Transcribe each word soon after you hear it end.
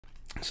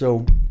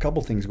So a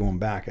couple things going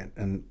back,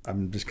 and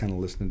I'm just kind of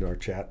listening to our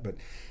chat, but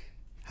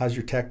how's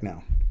your tech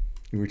now?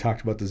 We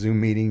talked about the Zoom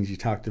meetings. You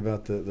talked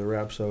about the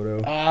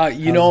Rapsodo.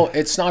 You know,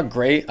 it's not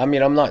great. I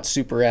mean, I'm not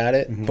super at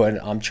it,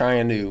 but I'm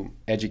trying to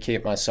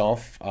educate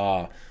myself.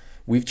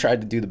 We've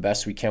tried to do the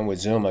best we can with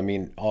Zoom. I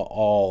mean,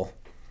 all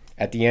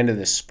at the end of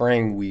the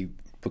spring,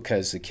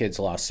 because the kids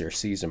lost their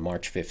season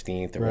March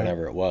 15th or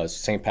whenever it was,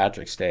 St.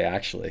 Patrick's Day,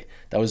 actually.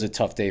 That was a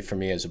tough day for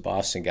me as a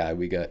Boston guy.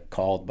 We got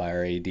called by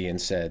our AD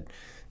and said,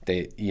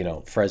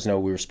 Fresno,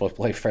 we were supposed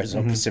to play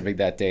Fresno Pacific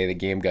that day. The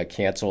game got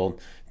canceled.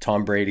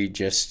 Tom Brady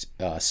just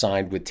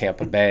signed with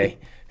Tampa Bay.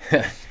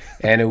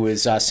 And it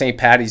was St.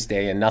 Patty's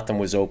Day and nothing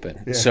was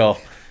open. Yeah. So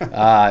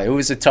it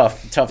was a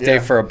tough day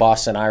for a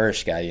Boston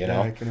Irish guy, you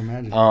know. I can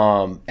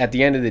imagine. At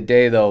the end of the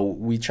day, though,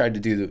 we tried to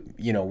do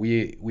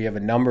we have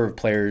a number of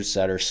players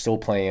that are still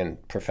playing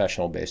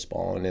professional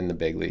baseball and in the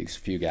big leagues, a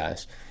few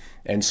guys.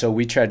 And so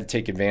we tried to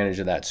take advantage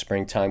of that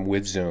springtime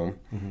with Zoom.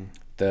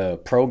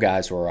 The pro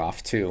guys were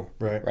off too,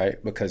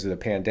 right? Because of the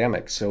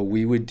pandemic. So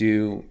we would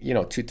do,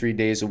 2-3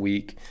 days a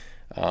week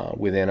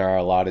within our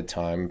allotted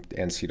time,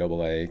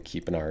 NCAA,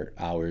 keeping our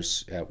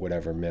hours at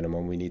whatever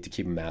minimum we need to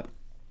keep them at.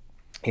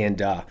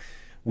 And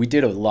we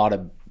did a lot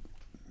of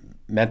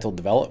mental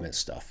development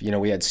stuff.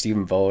 We had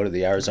Stephen Vogt of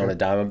the Arizona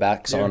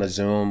Diamondbacks on a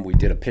Zoom. We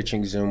did a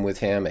pitching Zoom with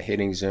him, a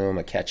hitting Zoom,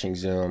 a catching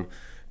Zoom.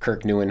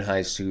 Kirk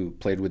Neuenhuis, who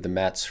played with the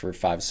Mets for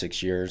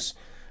 5-6 years,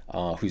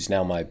 who's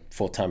now my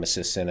full-time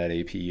assistant at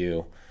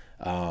APU,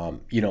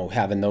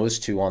 having those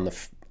two on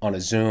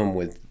a Zoom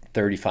with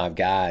 35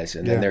 guys,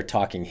 and then they're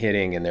talking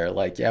hitting, and they're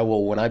like, yeah,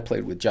 well, when I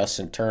played with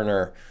Justin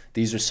Turner,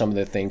 these are some of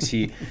the things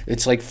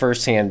it's like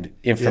firsthand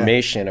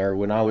information. Or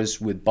when I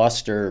was with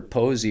Buster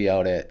Posey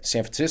out at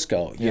San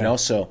Francisco, you know,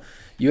 so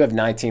you have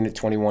 19 to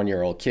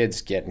 21-year-old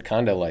kids getting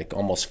kind of like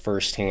almost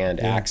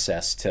firsthand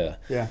access to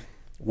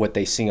what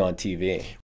they see on TV.